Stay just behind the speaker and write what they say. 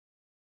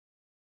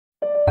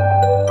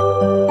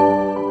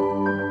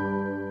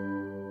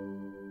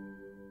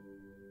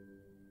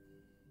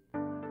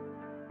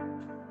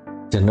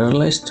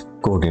Generalized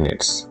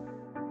coordinates.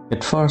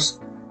 At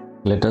first,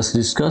 let us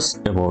discuss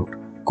about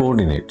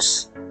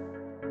coordinates.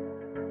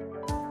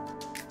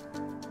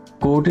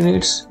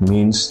 Coordinates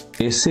means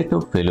a set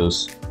of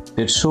values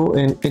that show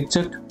an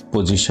exact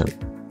position.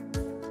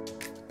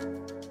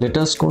 Let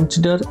us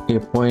consider a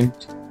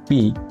point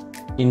P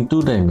in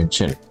two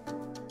dimensions.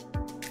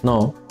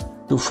 Now,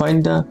 to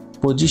find the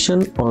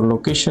position or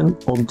location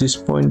of this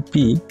point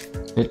P,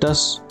 let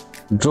us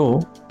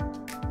draw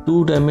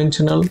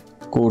two-dimensional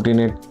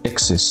coordinate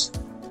axis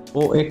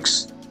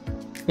OX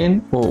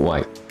and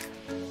OY.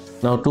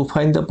 Now, to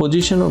find the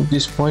position of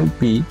this point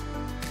P,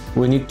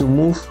 we need to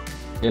move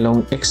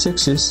along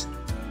x-axis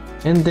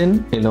and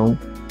then along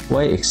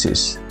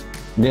y-axis.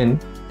 Then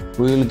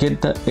we will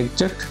get the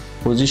exact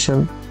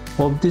position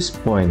of this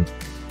point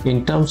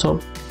in terms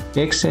of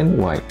x and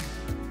y.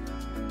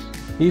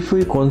 If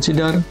we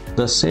consider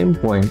the same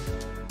point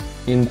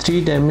in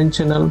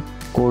three-dimensional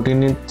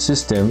coordinate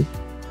system,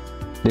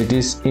 that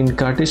is in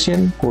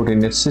Cartesian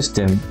coordinate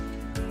system,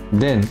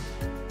 then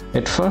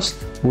at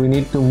first we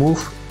need to move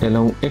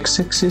along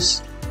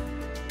x-axis,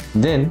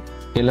 then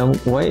along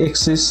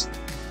y-axis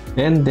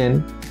and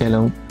then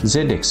along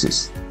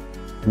z-axis.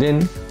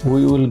 Then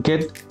we will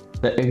get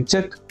the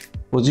exact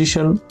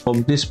position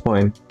of this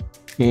point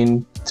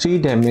in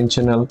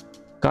three-dimensional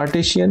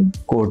Cartesian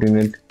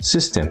coordinate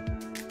system.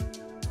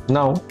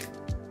 Now,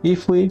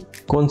 if we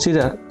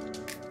consider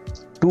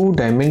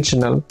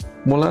two-dimensional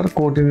polar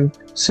coordinate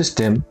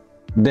system,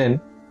 then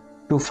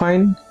to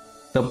find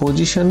the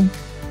position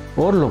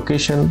or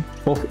location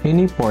of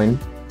any point,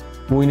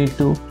 we need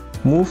to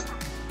move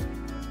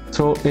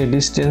through a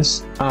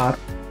distance r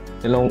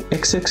along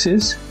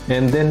x-axis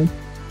and then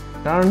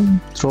turn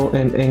through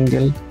an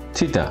angle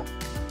theta.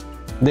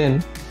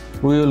 Then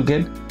we will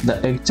get the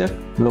exact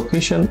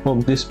location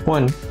of this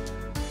point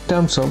in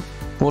terms of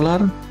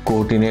polar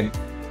coordinate,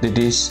 that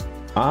is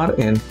r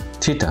and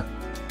theta.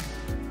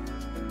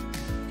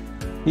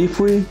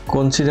 If we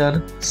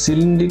consider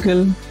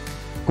cylindrical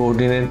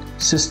coordinate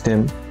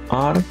system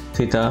r,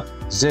 theta,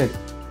 z,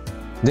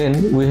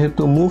 then we have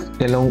to move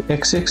along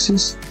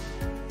x-axis,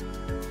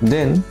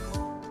 then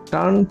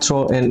turn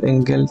through an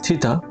angle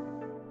theta,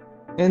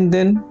 and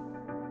then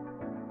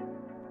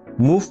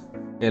move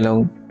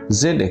along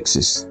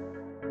z-axis.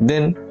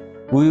 Then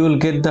we will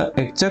get the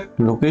exact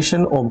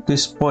location of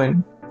this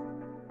point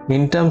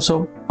in terms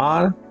of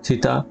r,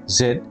 theta,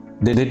 z,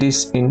 that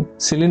is in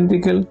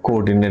cylindrical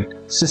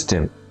coordinate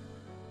system.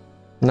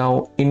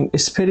 Now, in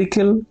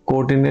spherical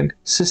coordinate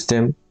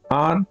system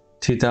r,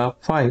 theta,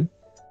 phi,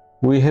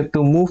 we have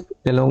to move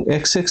along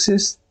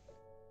x-axis,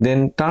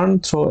 then turn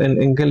through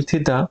an angle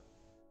theta,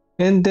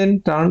 and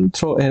then turn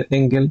through an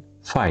angle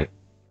phi.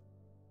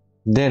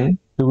 Then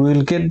we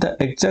will get the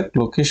exact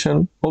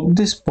location of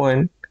this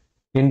point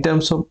in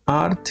terms of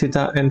r,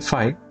 theta and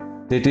phi,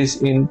 that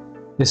is in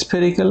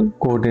spherical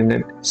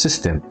coordinate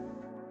system.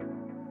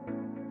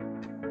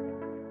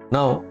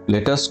 Now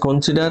let us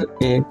consider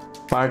a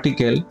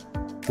particle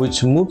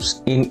which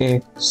moves in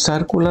a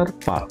circular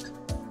path.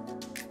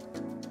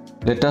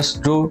 Let us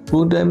draw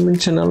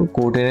two-dimensional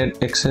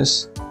coordinate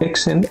axes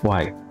x and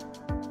y.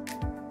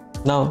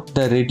 Now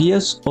the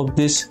radius of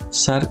this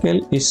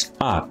circle is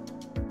r.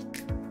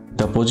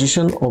 The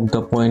position of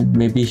the point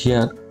may be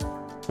here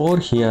or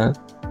here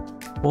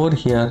or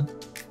here,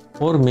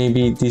 or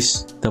maybe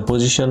the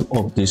position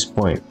of this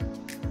point.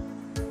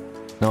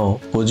 Now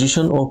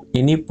position of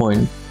any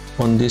point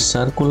on this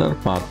circular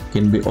path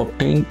can be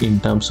obtained in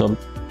terms of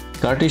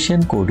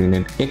Cartesian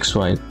coordinate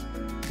xy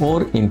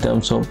or in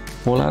terms of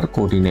polar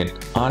coordinate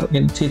r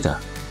and theta.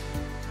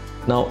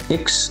 Now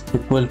x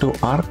equal to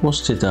r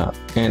cos theta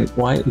and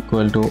y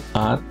equal to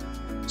r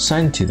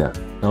sin theta.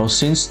 Now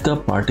since the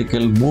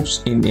particle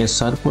moves in a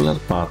circular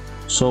path,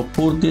 so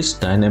for this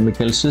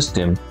dynamical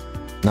system,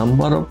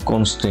 number of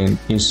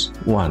constraints is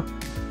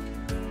 1.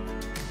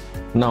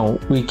 Now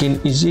we can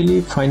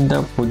easily find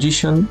the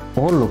position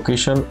or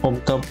location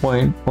of the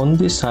point on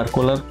this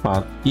circular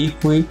path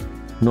if we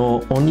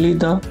know only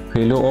the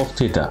value of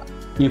theta.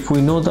 If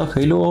we know the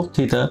value of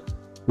theta,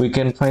 we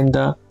can find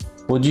the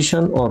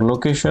position or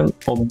location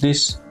of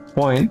this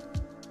point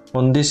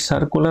on this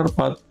circular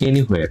path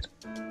anywhere.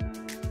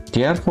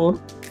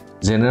 Therefore,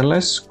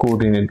 generalized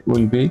coordinate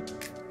will be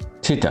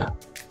theta.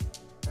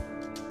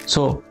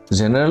 So,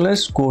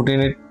 generalized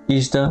coordinate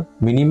is the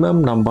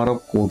minimum number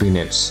of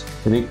coordinates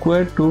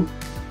required to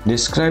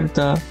describe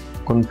the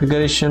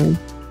configuration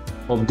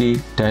of the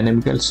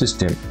dynamical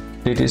system.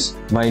 That is,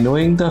 by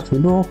knowing the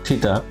value of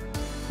theta,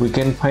 we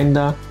can find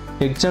the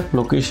exact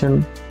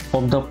location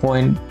of the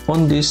point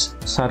on this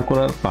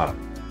circular path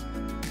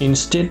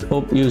instead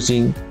of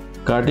using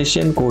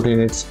Cartesian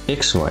coordinates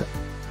xy.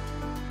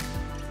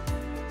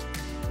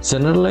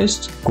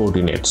 Generalized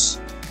coordinates.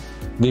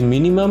 The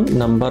minimum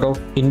number of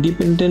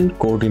independent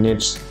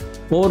coordinates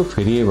or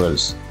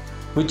variables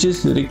which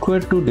is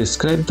required to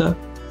describe the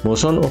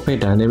motion of a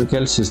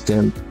dynamical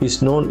system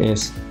is known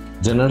as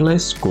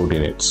generalized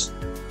coordinates.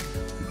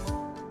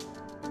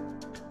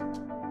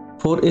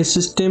 For a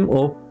system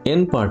of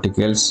n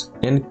particles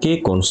and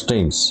k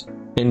constraints,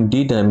 and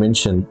d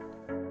dimension,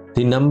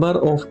 the number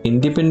of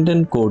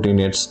independent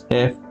coordinates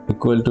f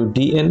equal to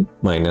dn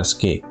minus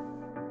k.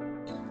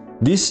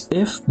 This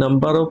f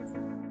number of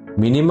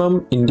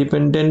minimum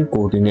independent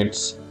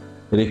coordinates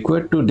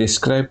required to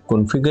describe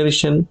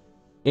configuration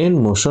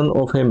and motion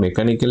of a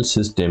mechanical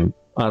system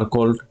are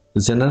called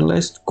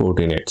generalized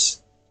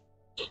coordinates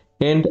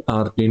and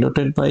are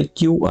denoted by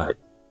qi,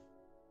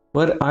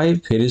 where I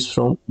varies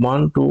from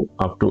 1 to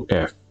up to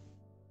f.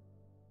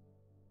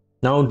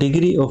 Now,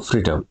 degree of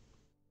freedom.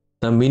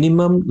 The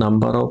minimum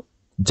number of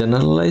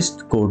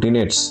generalized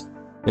coordinates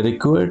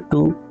required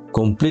to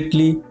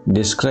completely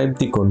describe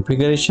the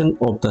configuration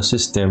of the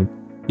system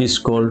is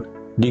called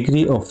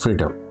degree of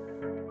freedom.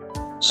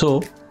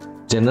 So,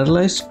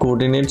 generalized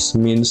coordinates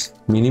means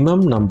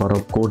minimum number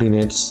of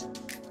coordinates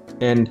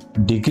and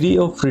degree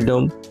of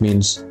freedom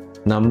means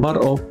number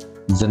of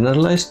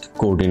generalized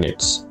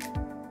coordinates.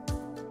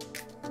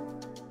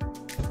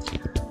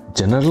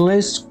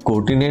 Generalized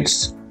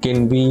coordinates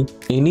can be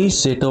any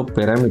set of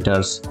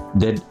parameters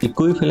that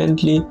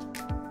equivalently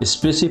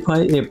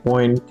specify a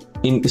point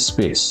in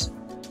space.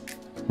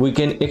 We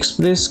can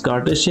express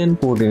Cartesian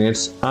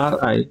coordinates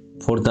Ri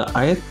for the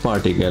ith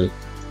particle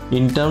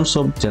in terms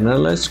of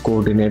generalized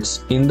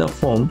coordinates in the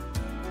form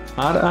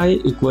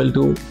Ri equal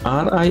to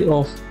Ri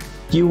of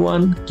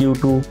q1,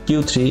 q2,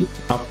 q3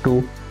 up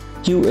to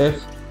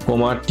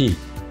qf, t,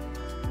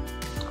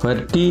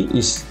 where t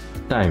is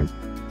time.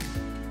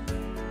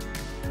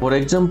 For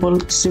example,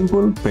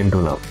 simple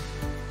pendulum.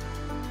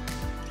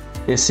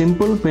 A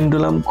simple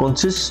pendulum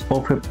consists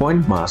of a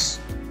point mass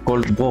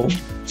called bob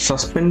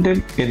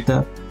suspended at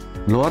the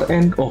lower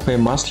end of a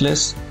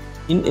massless,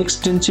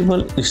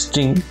 inextensible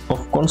string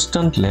of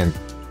constant length,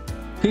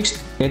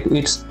 fixed at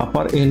its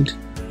upper end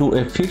to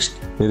a fixed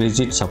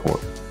rigid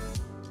support.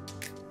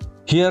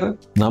 Here,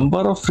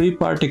 number of free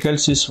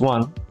particles is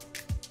 1,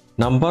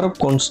 number of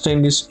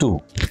constant is 2.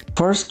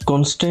 First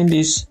constant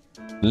is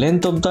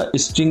length of the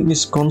string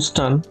is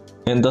constant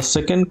and the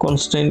second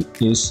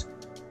constant is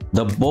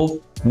the bob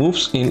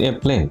moves in a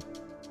plane.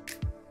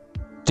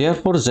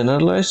 Therefore,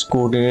 generalized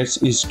coordinates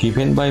is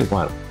given by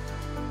 1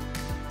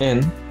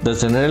 and the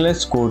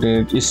generalized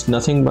coordinate is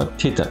nothing but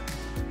theta.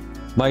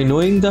 By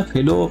knowing the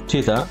value of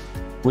theta,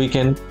 we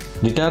can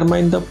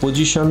determine the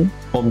position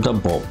of the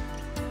bob.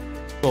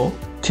 So,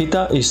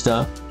 theta is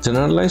the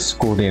generalized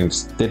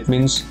coordinates, that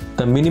means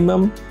the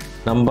minimum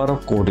number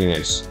of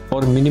coordinates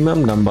or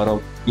minimum number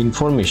of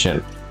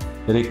information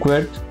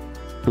required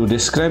to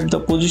describe the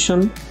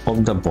position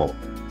of the bob.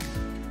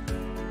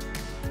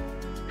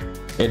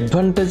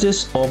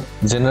 Advantages of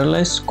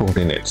generalized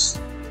coordinates.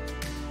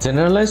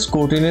 Generalized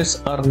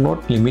coordinates are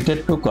not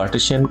limited to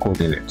Cartesian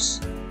coordinates.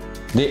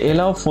 They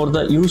allow for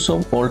the use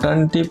of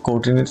alternative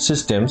coordinate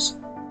systems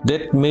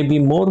that may be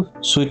more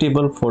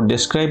suitable for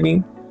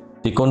describing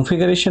the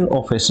configuration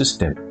of a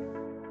system.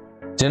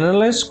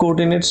 Generalized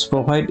coordinates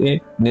provide a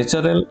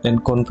natural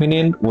and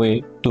convenient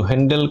way to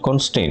handle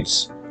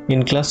constraints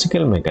in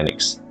classical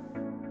mechanics.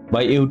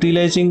 By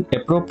utilizing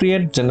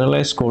appropriate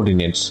generalized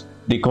coordinates,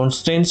 the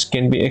constraints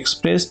can be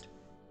expressed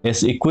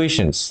as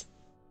equations,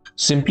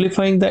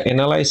 simplifying the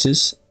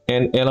analysis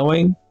and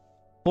allowing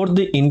for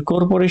the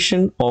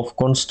incorporation of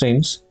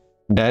constraints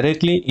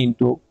directly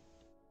into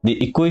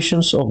the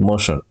equations of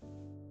motion.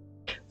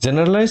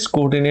 Generalized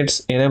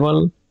coordinates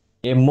enable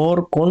a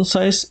more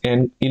concise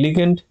and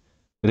elegant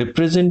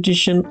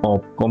representation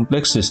of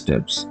complex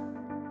systems.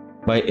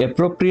 By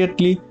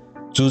appropriately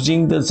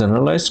choosing the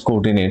generalized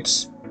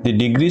coordinates, the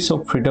degrees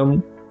of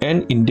freedom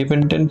and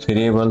independent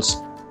variables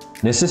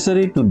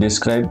necessary to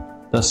describe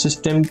the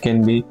system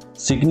can be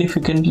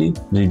significantly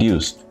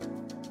reduced.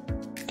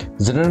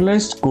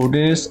 Generalized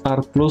coordinates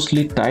are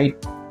closely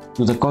tied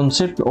to the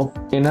concept of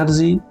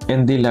energy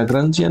and the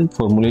Lagrangian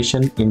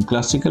formulation in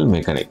classical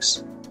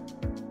mechanics.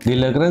 The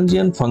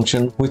Lagrangian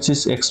function, which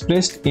is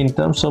expressed in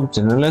terms of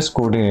generalized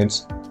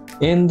coordinates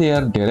and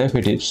their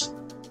derivatives,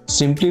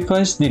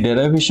 simplifies the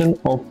derivation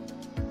of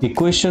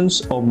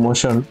equations of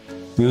motion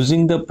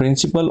using the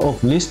principle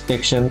of least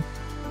action,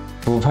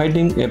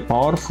 providing a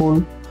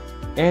powerful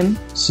and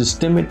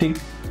systematic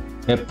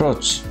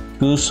approach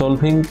to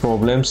solving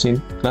problems in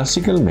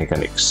classical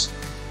mechanics.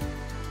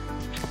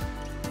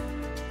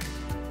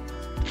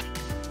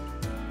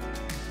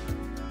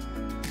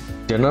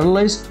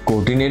 Generalized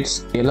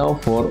coordinates allow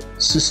for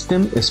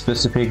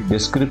system-specific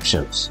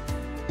descriptions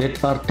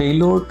that are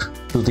tailored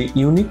to the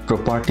unique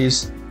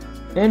properties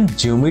and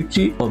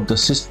geometry of the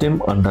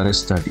system under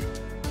study.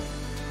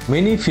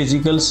 Many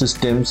physical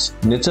systems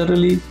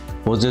naturally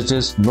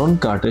possess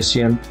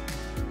non-Cartesian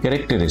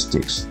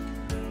characteristics.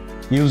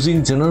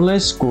 Using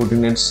generalized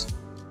coordinates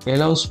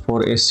allows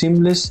for a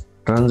seamless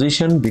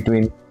transition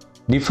between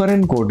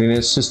different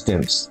coordinate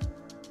systems,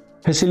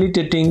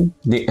 facilitating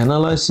the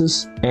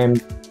analysis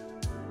and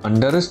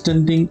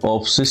understanding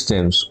of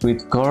systems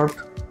with curved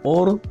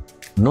or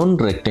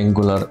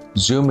non-rectangular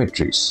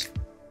geometries.